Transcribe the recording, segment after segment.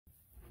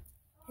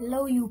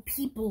Hello, you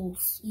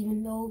peoples.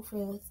 Even though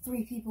for the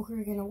 3 people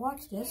who are gonna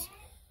watch this,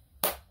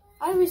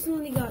 I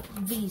recently got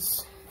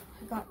these.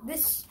 I got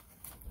this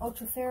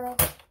Ultra Pharaoh.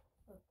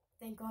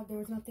 Thank God there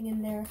was nothing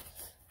in there.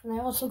 And I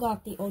also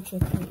got the Ultra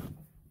 3.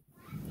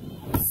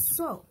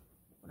 So,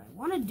 what I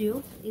want to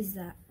do is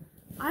that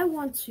I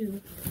want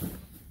to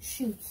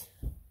shoot.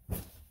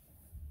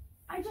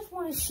 I just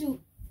want to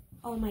shoot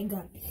all my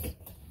guns.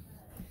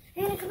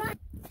 And come on.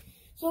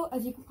 So,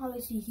 as you can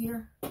probably see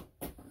here,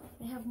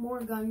 I have more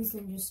guns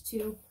than just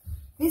 2.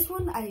 This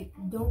one, I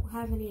don't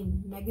have any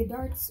mega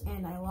darts,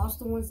 and I lost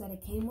the ones that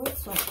it came with,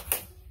 so I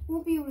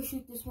won't be able to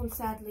shoot this one,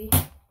 sadly.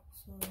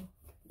 So,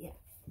 yeah.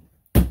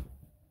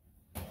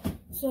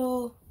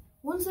 So,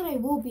 ones that I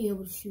will be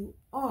able to shoot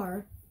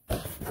are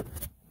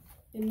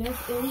the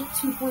Nerf Elite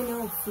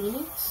 2.0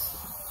 Phoenix,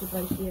 which is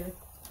right here,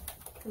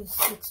 the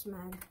 6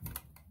 mag.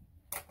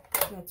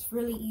 That's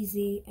really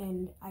easy,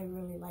 and I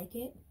really like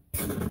it.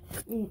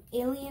 An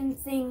alien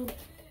thing,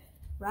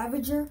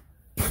 Ravager.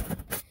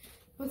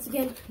 Once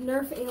again,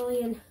 Nerf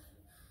Alien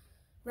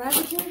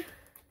Ravager.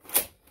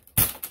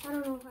 I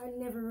don't know, I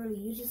never really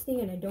used this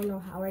thing and I don't know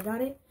how I got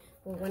it,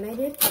 but when I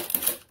did,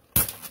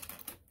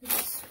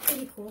 it's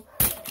pretty cool.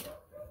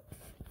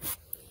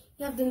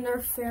 You have the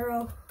Nerf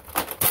Pharaoh,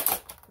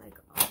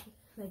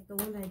 like the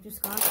one that I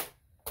just got.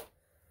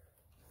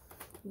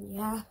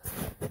 Yeah.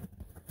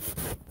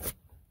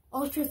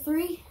 Ultra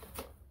 3,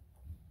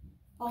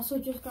 also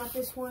just got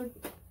this one.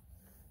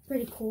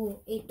 Pretty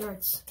cool, 8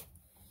 darts.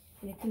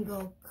 And it can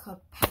go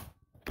cup.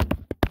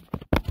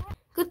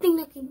 Good thing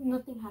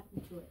nothing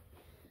happened to it.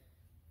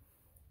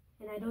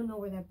 And I don't know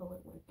where that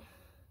bullet went.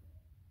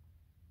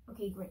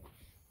 Okay, great.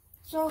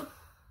 So,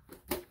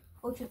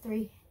 Ultra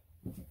 3.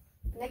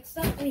 Next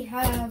up we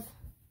have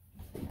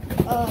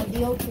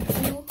the Ultra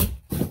 2.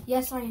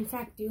 Yes, I in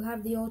fact do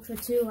have the Ultra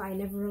 2. I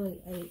never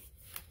really ate.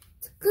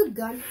 It's a good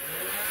gun.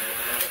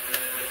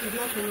 There's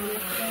nothing in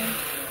it,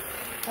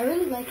 so I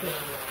really like it.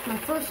 My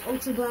first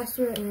Ultra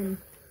Blaster and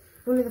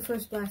one of the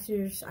first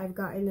blasters I've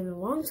gotten in a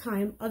long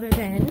time, other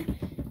than,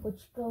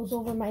 which goes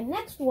over my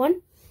next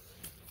one,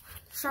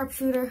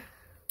 Sharpshooter,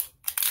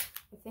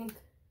 I think.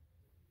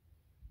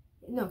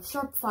 No,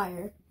 Sharp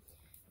Fire.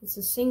 It's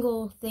a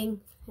single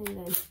thing, and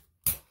then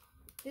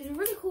there's a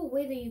really cool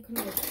way that you can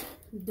like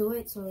do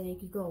it, so that you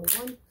could go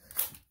 1,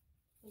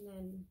 and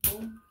then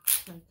boom.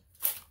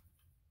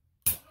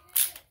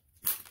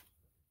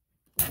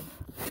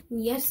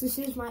 Yes, this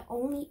is my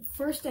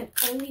first and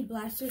only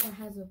blaster that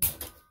has a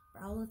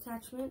barrel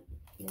attachment.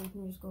 And then you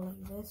can just go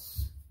like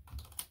this.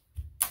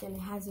 Then it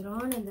has it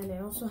on, and then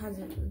it also has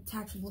an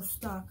attachable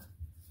stock.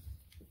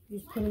 You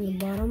just put it in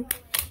the bottom,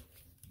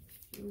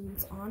 and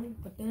it's on.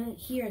 But then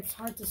here it's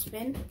hard to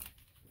spin.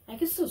 I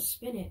can still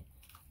spin it,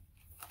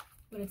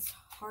 but it's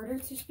harder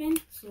to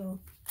spin. So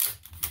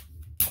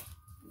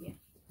yeah,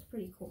 it's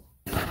pretty cool.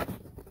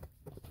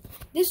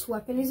 This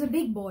weapon is a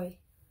big boy.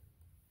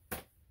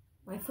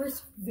 My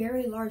first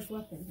very large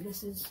weapon.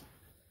 This is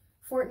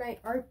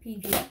Fortnite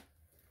RPG.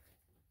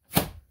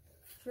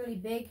 It's really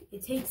big.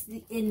 It takes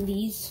in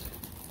these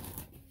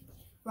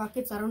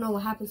rockets. I don't know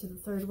what happened to the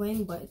 3rd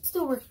wing, but it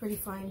still works pretty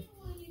fine.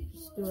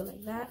 Just do it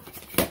like that.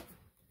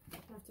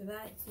 After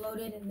that, it's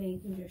loaded, and then you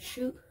can just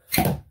shoot.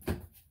 And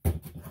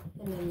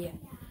then, yeah.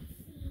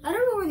 I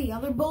don't know where the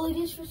other bullet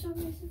is for some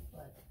reason,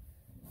 but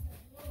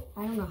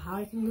I don't know how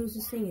I can lose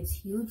this thing. It's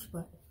huge,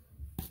 but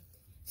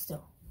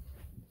still.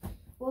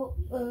 Well,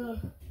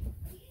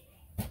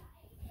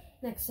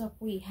 next up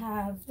we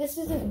have, this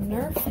is a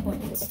Nerf, but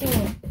it's still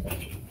a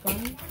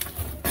gun.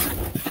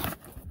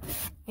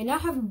 I now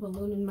have a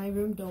balloon in my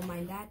room, don't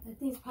mind that. I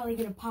think it's probably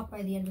going to pop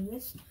by the end of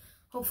this.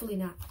 Hopefully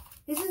not.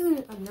 This isn't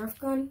a Nerf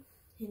gun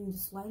in the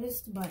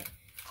slightest, but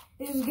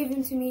it was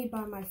given to me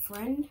by my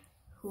friend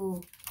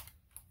who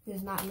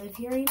does not live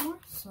here anymore.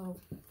 So,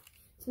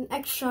 it's an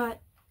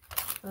X-Shot.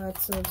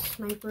 It's a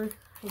sniper,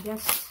 I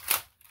guess.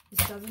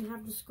 This doesn't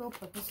have the scope,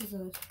 but this is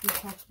a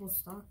detachable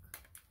stock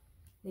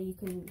that you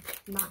can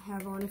not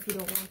have on if you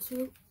don't want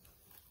to.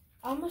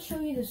 I'm going to show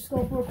you the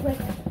scope real quick.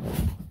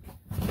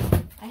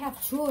 I have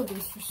 2 of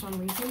these for some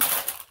reason,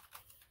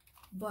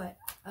 but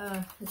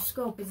the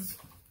scope is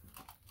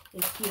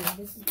here.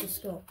 This is the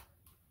scope.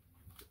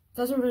 It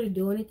doesn't really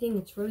do anything.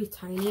 It's really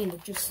tiny, and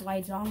it just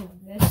slides on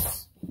like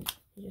this.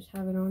 You just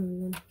have it on,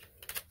 and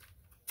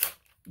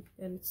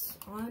then it's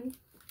on.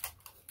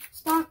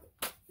 Stock,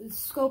 the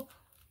scope.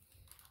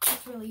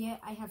 That's really it.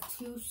 I have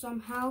 2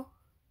 somehow.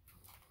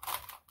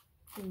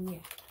 And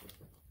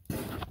yeah.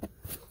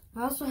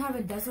 I also have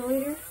a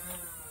desolator.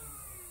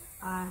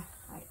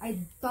 I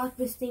thought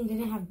this thing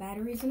didn't have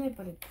batteries in it,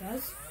 but it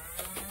does.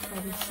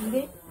 I can shoot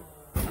it.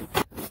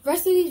 The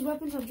rest of these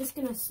weapons I'm just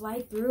gonna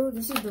slide through.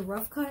 This is the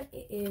rough cut.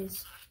 It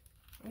is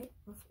right.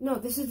 No,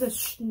 this is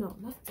the no,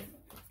 not the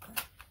rough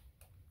cut.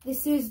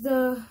 This is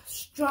the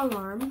strong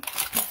arm.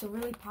 It's a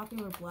really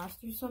popular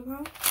blaster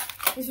somehow.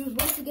 This was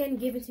once again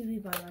given to me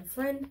by my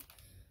friend,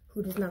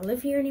 who does not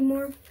live here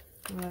anymore.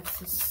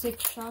 It's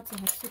 6 shots. I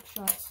have 6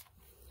 shots.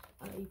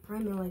 You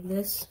prime it like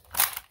this,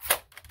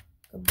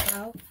 a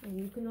bow, and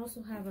you can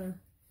also have a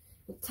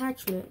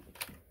attachment,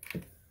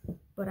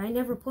 but I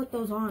never put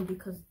those on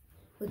because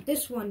with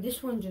this one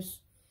just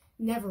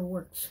never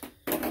works.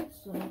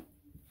 So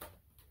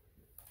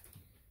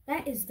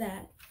that is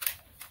that.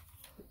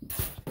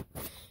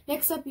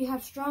 Next up, you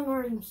have Strong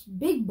Arm's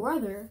big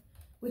brother,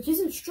 which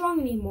isn't strong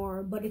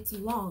anymore, but it's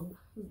long,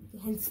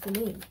 hence the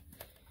name.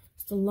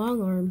 It's the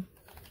long arm.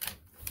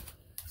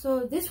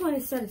 So this one,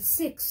 instead of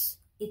 6,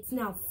 it's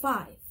now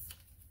 5.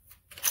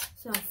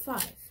 It's now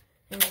 5,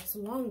 and it's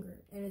longer,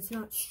 and it's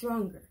not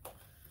stronger.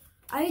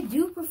 I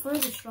do prefer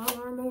the strong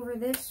arm over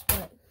this,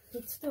 but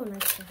it's still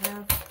nice to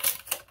have.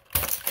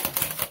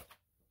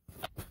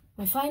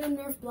 My final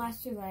Nerf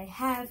blaster that I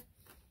have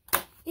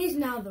is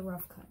now the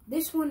rough cut.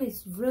 This one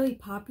is really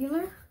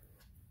popular.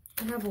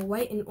 I have a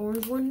white and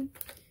orange one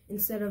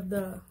instead of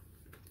the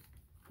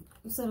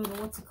what's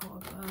it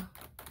called?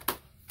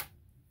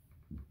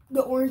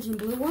 The orange and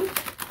blue one.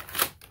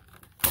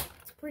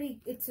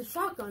 It's a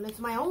shotgun. It's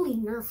my only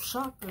Nerf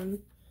shotgun.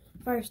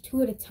 It fires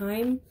 2 at a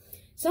time.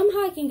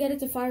 Somehow I can get it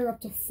to fire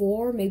up to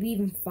 4, maybe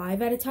even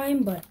 5 at a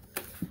time, but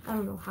I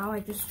don't know how. I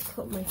just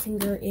put my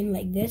finger in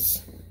like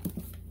this.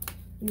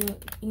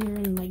 Finger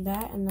in like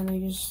that, and then I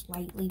just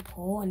slightly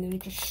pull, and then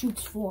it just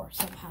shoots 4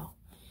 somehow.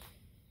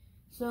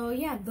 So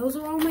yeah, those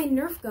are all my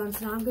Nerf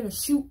guns. Now I'm gonna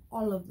shoot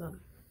all of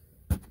them.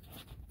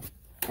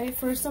 Okay,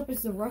 first up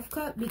is the rough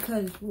cut,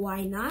 because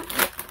why not?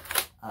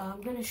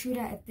 I'm gonna shoot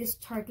at this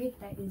target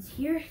that is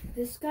here,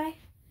 this guy.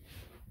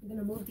 I'm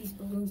gonna move these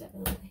balloons out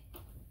of the way.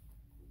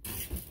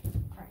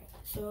 Alright,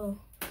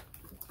 so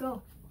let's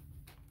go.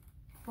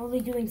 Only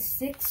doing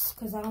 6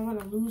 because I don't want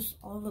to lose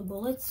all the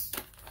bullets.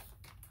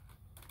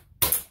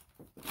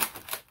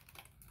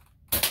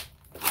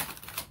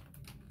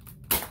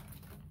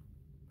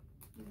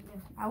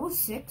 That was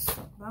 6,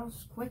 so that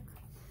was quick.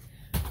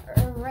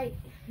 Alright,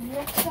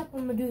 next up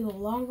I'm going to do the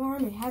long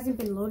arm. It hasn't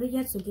been loaded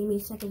yet, so give me a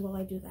second while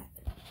I do that.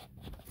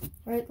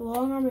 Alright, the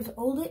long arm is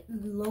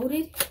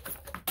loaded.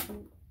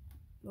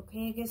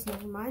 Okay, I guess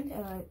never mind.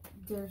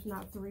 There's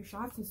now 3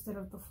 shots instead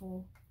of the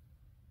full.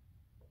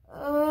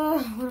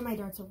 One of my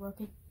darts are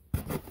broken.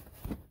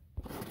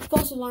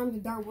 False alarm, the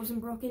dart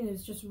wasn't broken.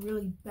 It's just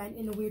really bent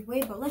in a weird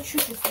way, but let's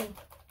shoot this thing.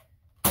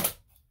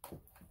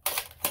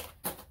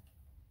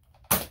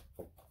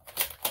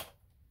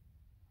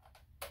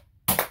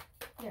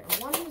 There,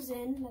 1 is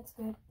in. That's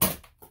good.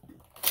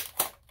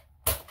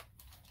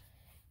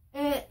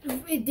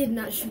 It did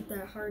not shoot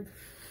that hard.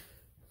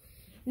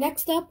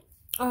 Next up,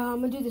 I'm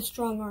going to do the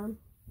strong arm.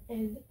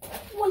 And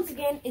once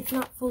again, it's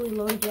not fully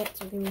loaded yet,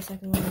 so give me a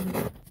second while I do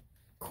it.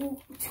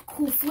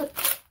 Cool flip.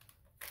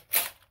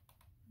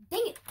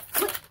 Dang it,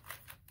 flip.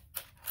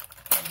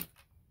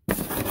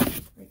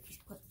 Right,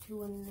 just put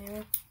 2 in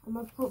there. I'm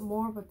going to put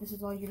more, but this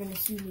is all you're going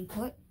to see me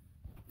put.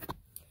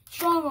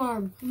 Strong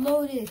arm,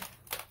 loaded.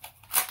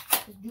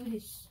 Let's do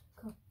this.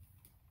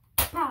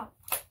 Pow.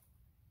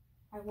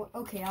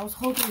 Okay, I was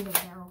holding the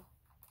barrel.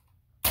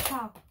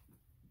 Pow.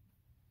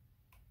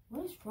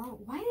 What is wrong?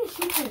 Why did it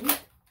shoot so weak?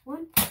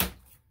 1,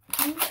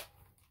 2,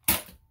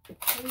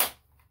 3,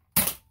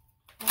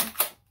 4,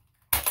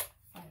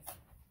 5.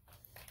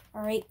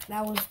 Alright,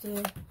 that was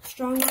the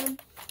strong arm.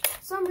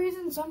 For some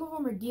reason, some of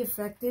them are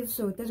defective,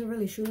 so it doesn't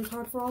really shoot as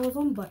hard for all of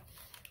them, but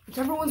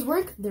whichever ones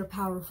work, they're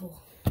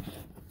powerful.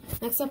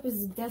 Next up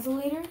is the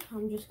Desolator.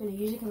 I'm just going to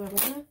use it because I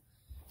want to.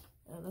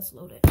 Let's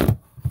load it.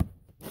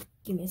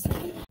 Give me a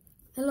second.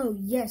 Hello,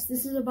 yes,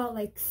 this is about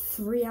like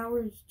 3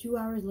 hours, 2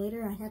 hours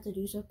later. I had to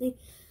do something.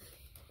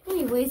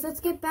 Anyways,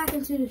 let's get back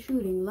into the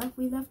shooting.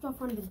 We left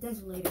off on the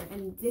Desolator,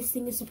 and this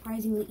thing is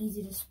surprisingly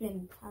easy to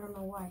spin. I don't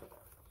know why.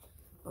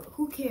 But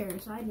who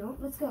cares? I know.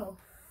 Let's go.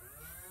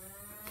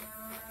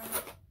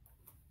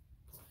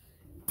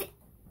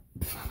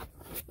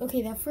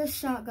 Okay, that first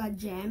shot got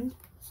jammed,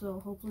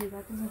 so hopefully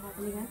that doesn't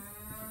happen again.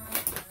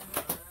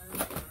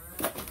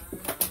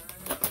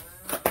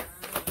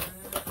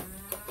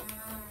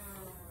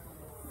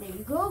 There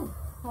you go.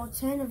 All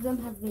 10 of them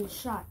have been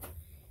shot.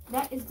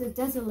 That is the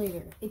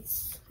Desolator.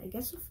 It's, I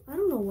guess, I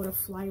don't know what a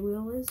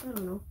flywheel is. I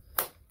don't know.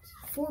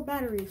 4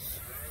 batteries.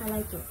 I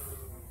like it.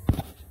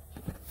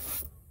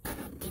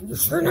 Can you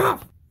turn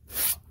off?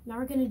 Now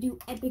we're gonna do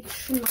epic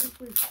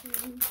sniper.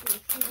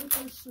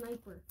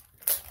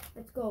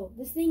 Let's go.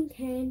 This thing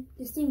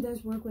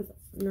does work with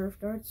Nerf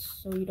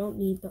darts, so you don't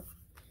need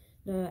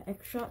the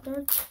X-shot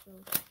darts. So.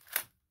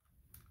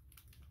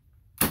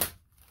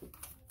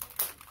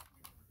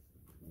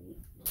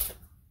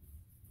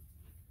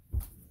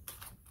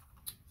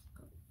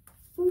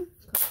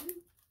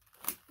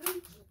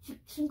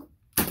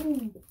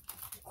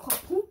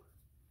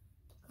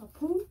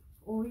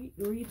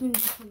 Or you can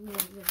just put me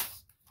like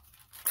this.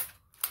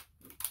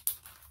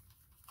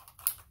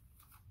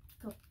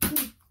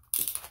 Kapoom.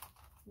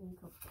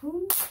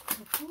 Kapoom.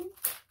 Kapoom.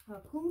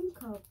 Kapoom.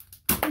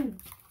 Kapoom.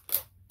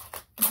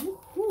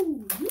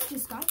 Woohoo! You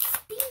just got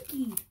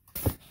stinky.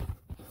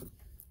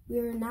 We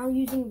are now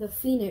using the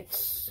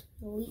Phoenix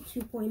Elite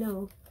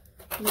 2.0.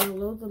 I'm gonna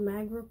load the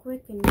mag real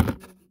quick and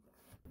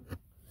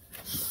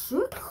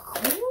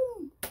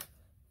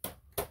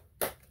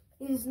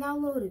it is now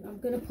loaded. I'm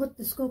gonna put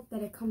the scope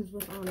that it comes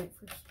with on it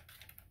first,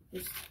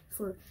 just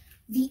for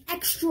the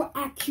extra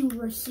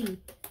accuracy.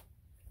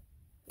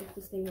 If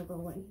this thing will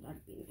go in,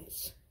 that'd be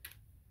nice.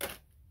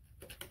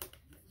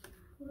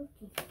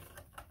 Okay.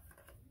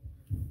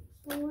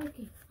 Still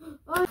working.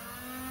 Oh.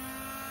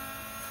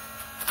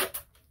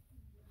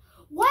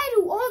 Why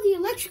do all the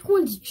electric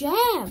ones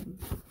jam?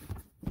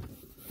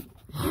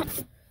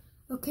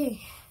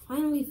 Okay,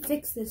 finally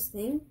fix this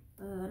thing.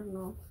 I don't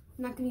know.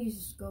 I'm not gonna use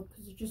the scope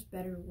because it's just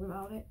better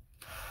without it.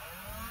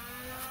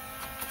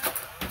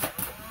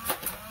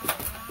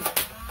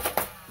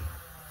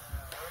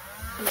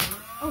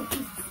 Oh,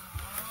 Jesus.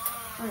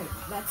 Alright,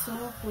 that's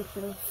all with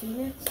the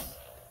Phoenix.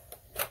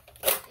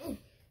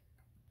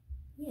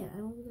 Yeah, I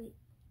don't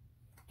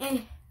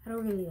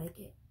really like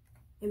it.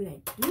 I mean,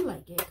 I do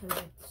like it because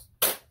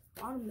it's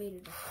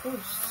automated, of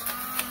course.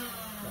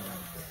 But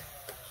like,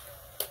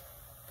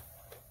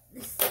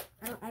 this,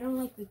 I don't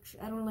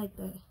like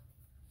the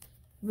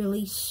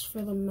release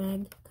for the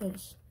mag,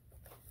 because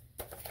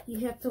you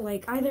have to,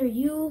 like, either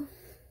you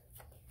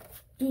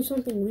do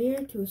something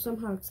weird to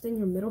somehow extend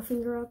your middle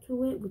finger out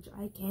to it, which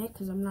I can't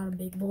because I'm not a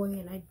big boy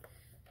and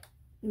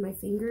my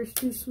finger is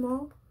too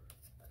small.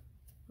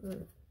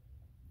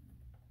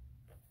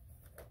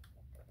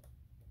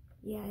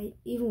 Yeah,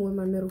 even with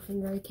my middle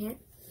finger I can't.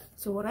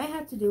 So what I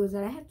have to do is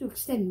that I have to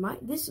extend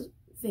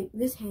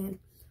this hand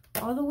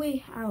all the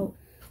way out,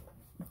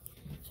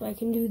 so I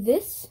can do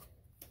this.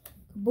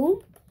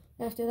 Boom.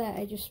 After that,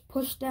 I just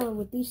push down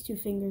with these two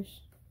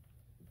fingers,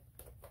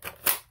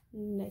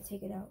 and I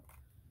take it out.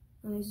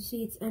 And as you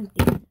see, it's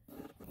empty.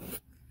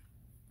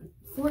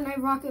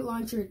 Fortnite rocket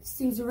launcher. This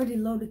thing's already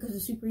loaded because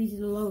it's super easy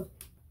to load.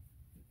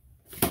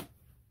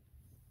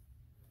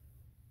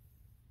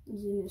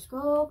 Using the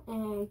scope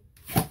and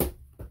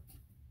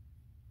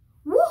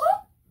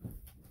woohoo!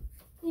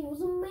 It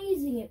was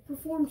amazing. It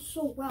performed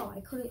so well.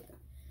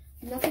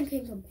 Nothing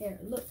can compare.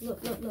 Look.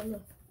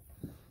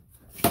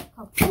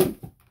 Oh, boom.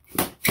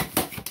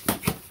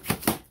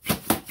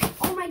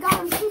 Oh my god,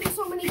 I'm shooting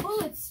so many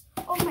bullets.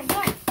 Oh my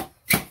god.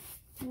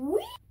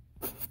 Whee!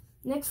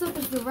 Next up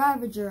is the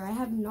Ravager. I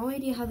have no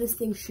idea how this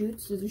thing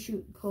shoots. Does it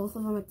shoot both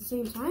of them at the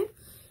same time?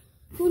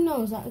 Who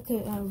knows? But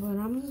I'm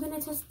going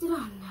to test it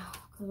on now,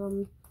 because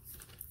I'm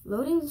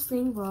loading this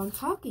thing while I'm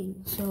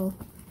talking. So,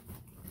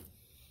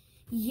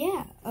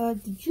 yeah.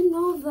 Did you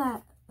know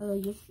that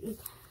 2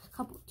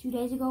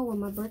 days ago on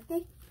my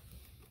birthday?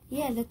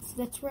 Yeah,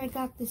 that's where I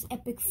got this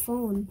epic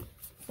phone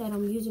that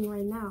I'm using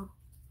right now.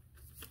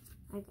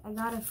 I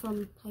got it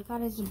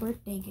as a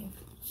birthday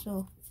gift.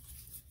 So,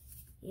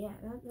 yeah,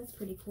 that's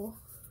pretty cool.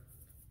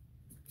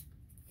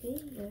 Okay,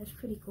 yeah, that's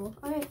pretty cool.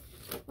 Alright,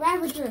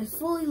 Ravager is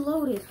fully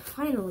loaded,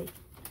 finally.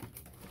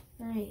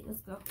 Alright, let's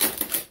go.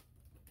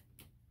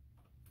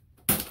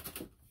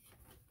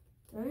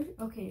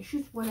 Okay, it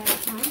shoots one at a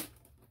time.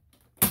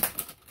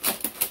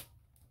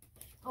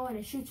 Oh, and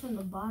it shoots from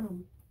the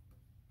bottom.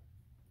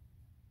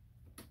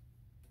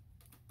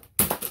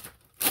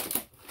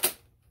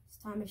 This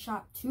time it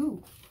shot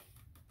two.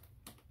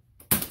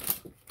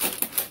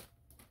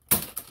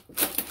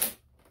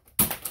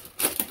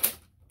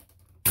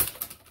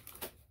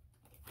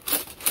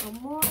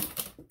 One more.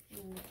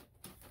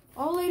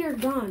 All later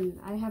done.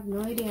 I have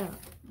no idea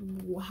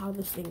how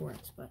this thing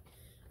works, but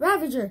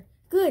Ravager,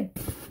 good.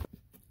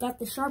 Got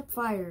the sharp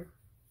fire.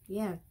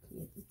 Yeah,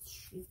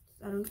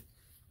 I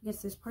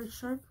guess this part's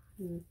sharp.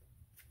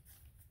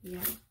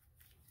 Yeah.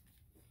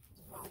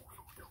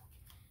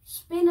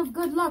 Spin of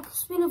good luck.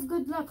 Spin of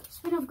good luck.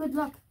 Spin of good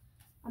luck.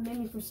 I'm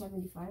aiming for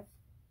 75.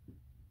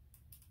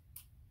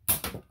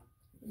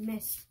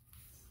 Missed.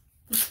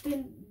 The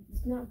spin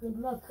is not good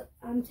luck.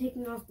 I'm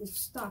taking off the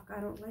stock. I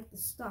don't like the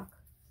stock.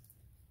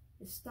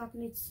 The stock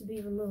needs to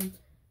be removed.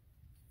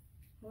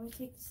 How do I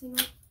take this thing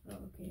off? Oh,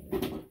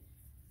 okay.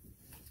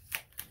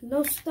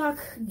 No stock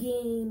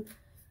game.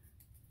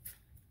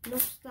 No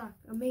stock.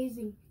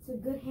 Amazing. It's a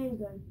good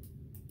handgun.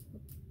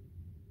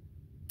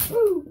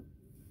 Woo!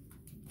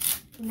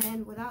 And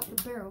then without the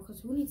barrel,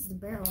 because who needs the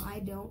barrel? I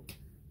don't.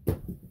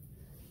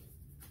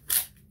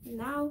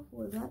 Now,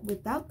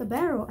 without the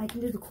barrel, I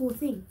can do the cool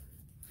thing.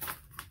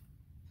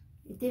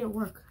 It didn't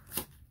work.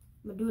 I'm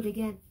gonna do it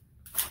again.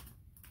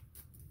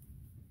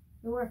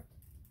 It worked.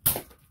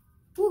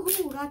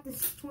 Woohoo! Got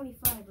this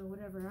 25 or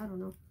whatever. I don't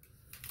know.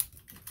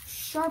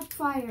 Sharp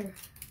fire.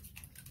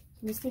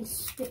 And this thing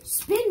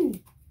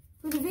spin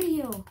for the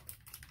video.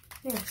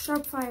 There,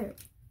 sharp fire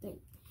thing.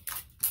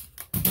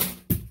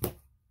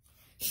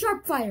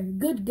 Sharp fire,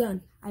 good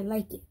gun. I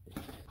like it.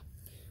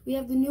 We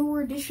have the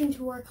newer addition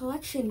to our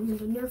collection,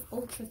 the Nerf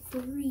Ultra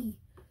 3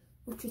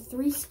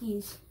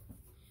 skis.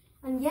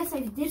 And yes,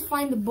 I did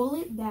find the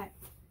bullet that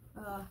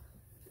I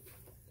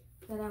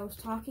was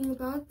talking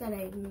about, that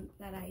I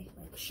like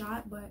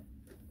shot, but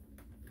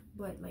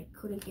like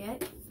couldn't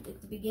get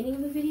at the beginning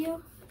of the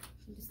video.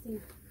 I just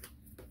think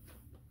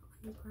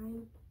I'm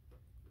crying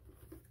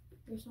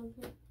or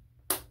something.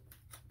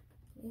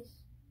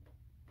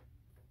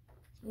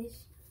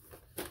 Please.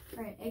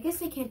 Alright, I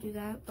guess I can't do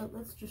that, but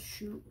let's just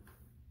shoot.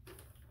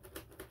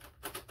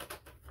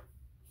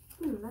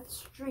 That's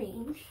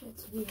strange.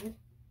 That's weird.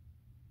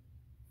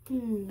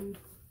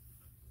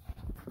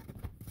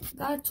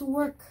 Got it to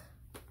work.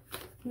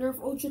 Nerf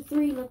Ultra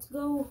 3, let's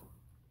go.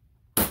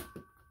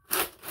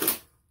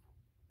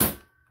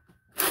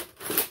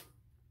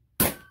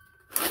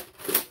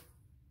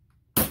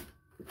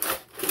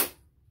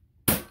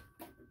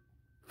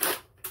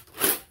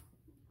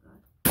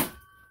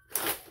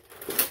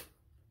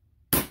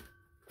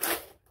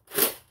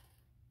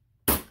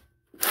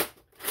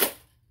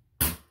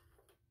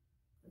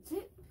 That's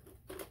it.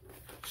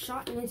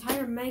 Shot an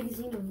entire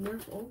magazine of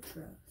Nerf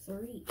Ultra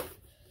 3.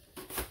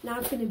 Now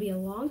it's going to be a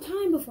long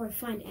time before I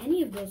find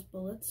any of those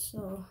bullets,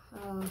 so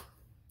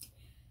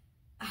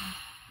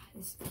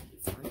this is going to be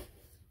fun.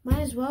 Might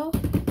as well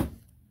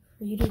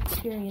for you to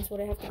experience what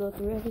I have to go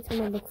through every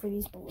time I look for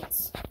these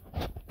bullets.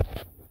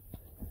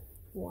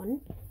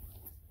 1,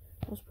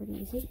 that was pretty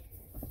easy.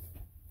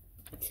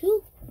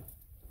 2,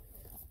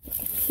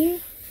 here,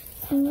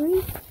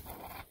 3,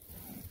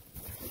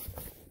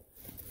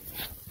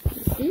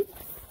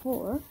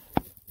 4,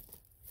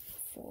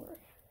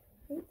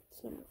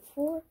 that's number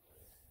 4.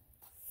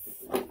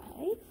 5,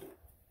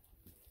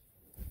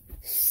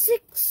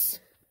 6,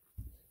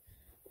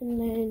 and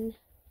then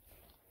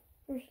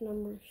where's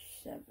number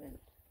 7?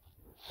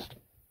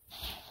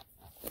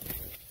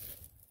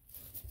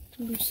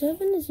 Number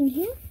 7 is in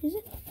here, is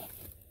it?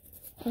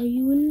 Are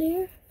you in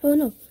there? Oh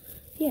no,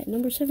 yeah,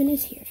 number 7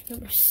 is here.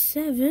 Number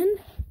 7,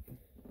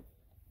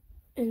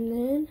 and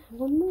then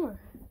one more,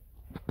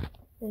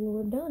 then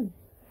we're done.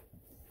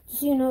 Just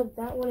so you know,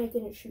 that one I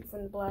didn't shoot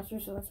from the blaster,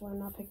 so that's why I'm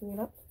not picking it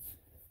up.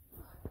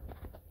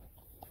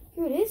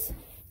 Here it is,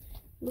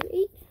 number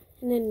 8,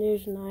 and then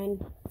there's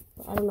 9.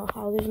 I don't know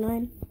how there's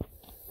 9.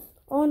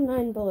 All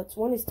 9 bullets.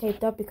 One is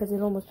taped up because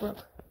it almost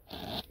broke.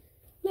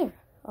 There,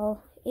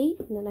 all 8,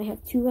 and then I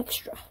have 2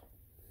 extra.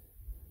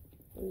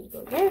 And you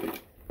go there.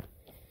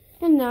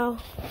 And now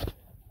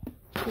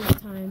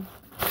it's time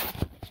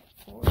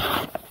for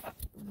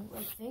what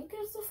I think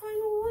is the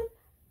final one.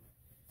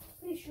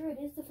 Pretty sure it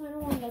is the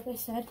final one, like I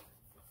said.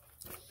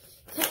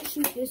 Can't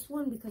shoot this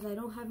one because I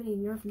don't have any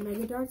Nerf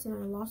Mega Darts, and I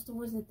lost the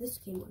ones that this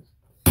came with.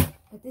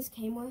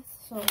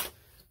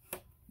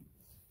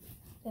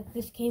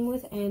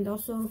 And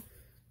also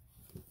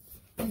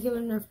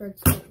regular Nerf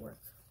Darts don't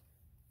work.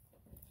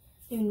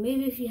 And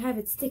maybe if you have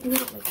it sticking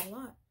out like a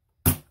lot,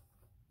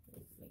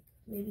 like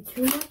maybe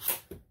too much.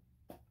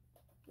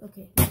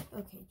 Okay,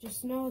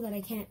 just know that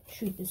I can't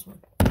shoot this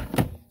one.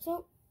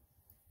 So,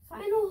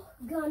 final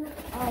gun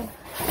of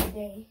the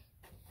day,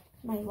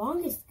 my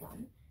longest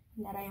gun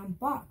that I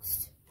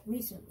unboxed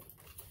recently.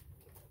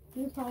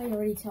 You can probably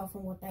already tell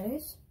from what that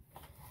is.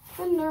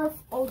 The Nerf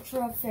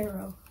Ultra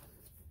Ferro.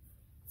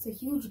 It's a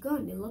huge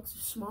gun. It looks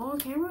small on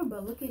camera,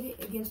 but look at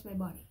it against my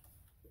body.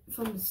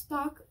 From the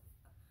stock,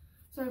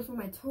 starting from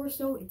my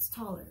torso, it's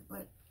taller.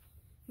 But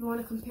if you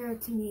want to compare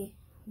it to me,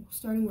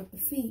 starting with the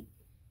feet,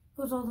 it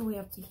goes all the way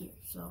up to here.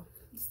 So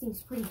this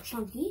thing's pretty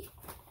chunky,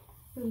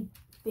 really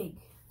big.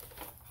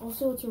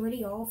 Also, it's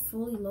already all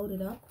fully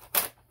loaded up.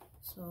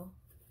 So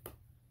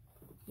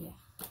yeah,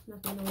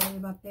 nothing to worry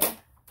about there.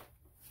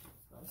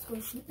 Let's go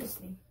shoot this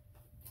thing.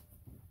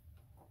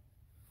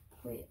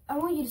 Wait, I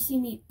want you to see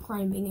me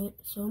priming it,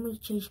 so I'm going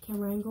to change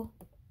camera angle.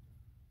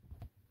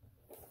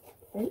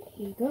 Right,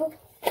 here you go.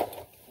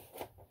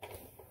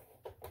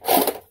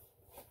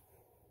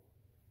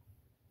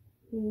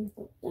 And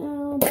go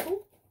down.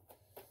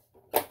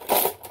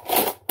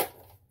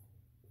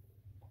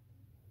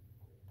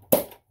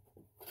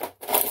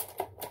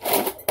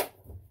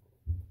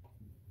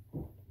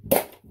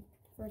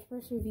 First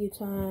person review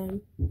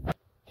time.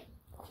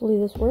 Hopefully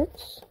this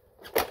works.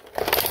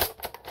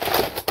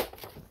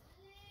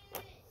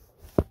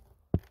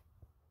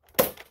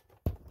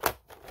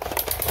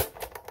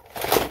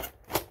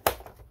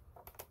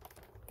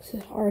 This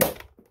is hard.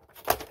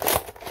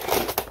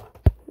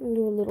 I'll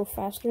do a little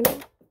faster now.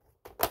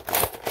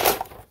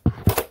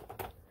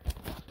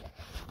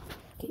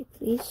 Okay,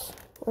 please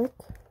work.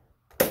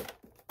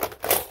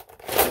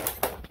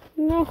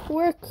 No,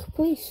 work,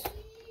 please.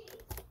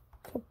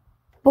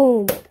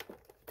 Boom.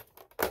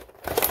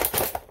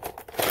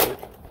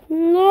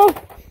 No,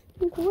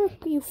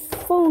 work, you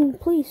phone,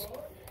 please.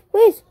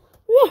 Please,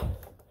 no.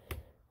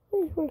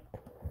 Please work.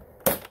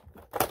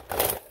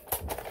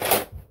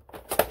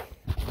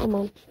 Come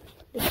on.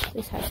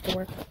 This has to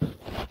work.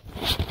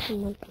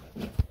 Come on.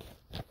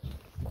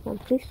 Come on,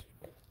 please.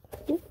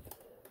 Please.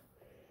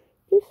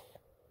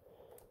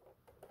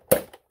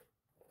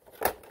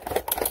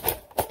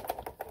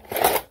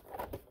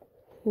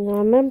 Now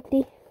I'm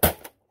empty.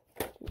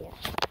 Yeah.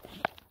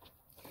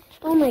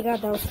 Oh my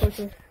god, that was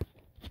torture.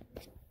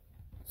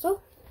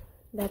 So,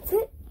 that's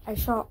it. I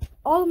shot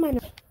all of my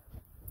nerf.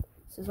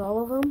 This is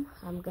all of them.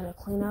 I'm gonna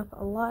clean up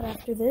a lot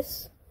after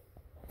this.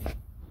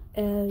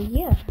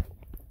 Yeah.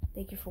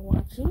 Thank you for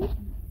watching.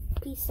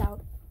 Peace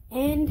out.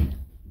 And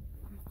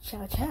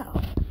ciao ciao.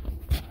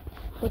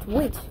 But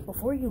wait,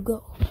 before you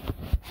go.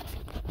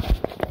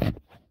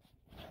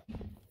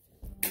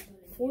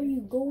 Before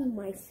you go,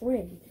 my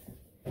friend.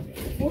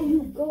 Before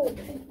you go.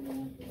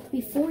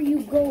 before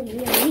you go,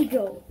 mi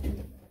amigo.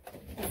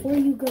 Before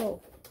you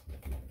go.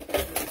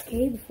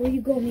 Okay, before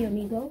you go, mi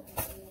amigo.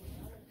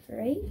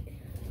 Alright?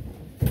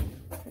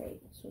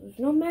 Alright, so there's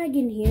no mag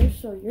in here,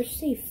 so you're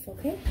safe,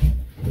 okay?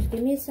 Just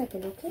give me a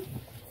second, okay?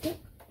 Okay?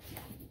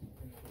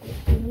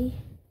 Give me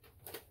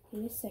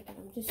a second.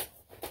 I'm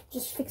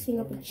just fixing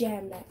up a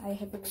jam that I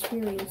have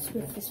experienced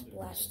with this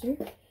blaster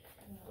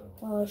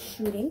while I was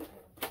shooting.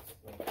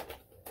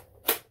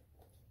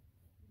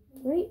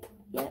 Right?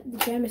 Yeah, the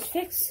jam is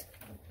fixed.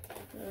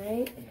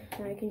 Alright,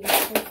 now I can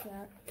just close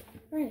that.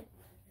 Alright,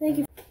 thank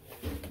you.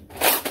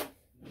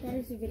 That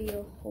is the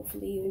video.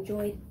 Hopefully you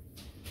enjoyed.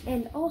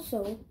 And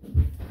also,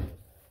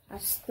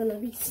 hasta la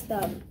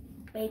vista,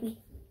 baby.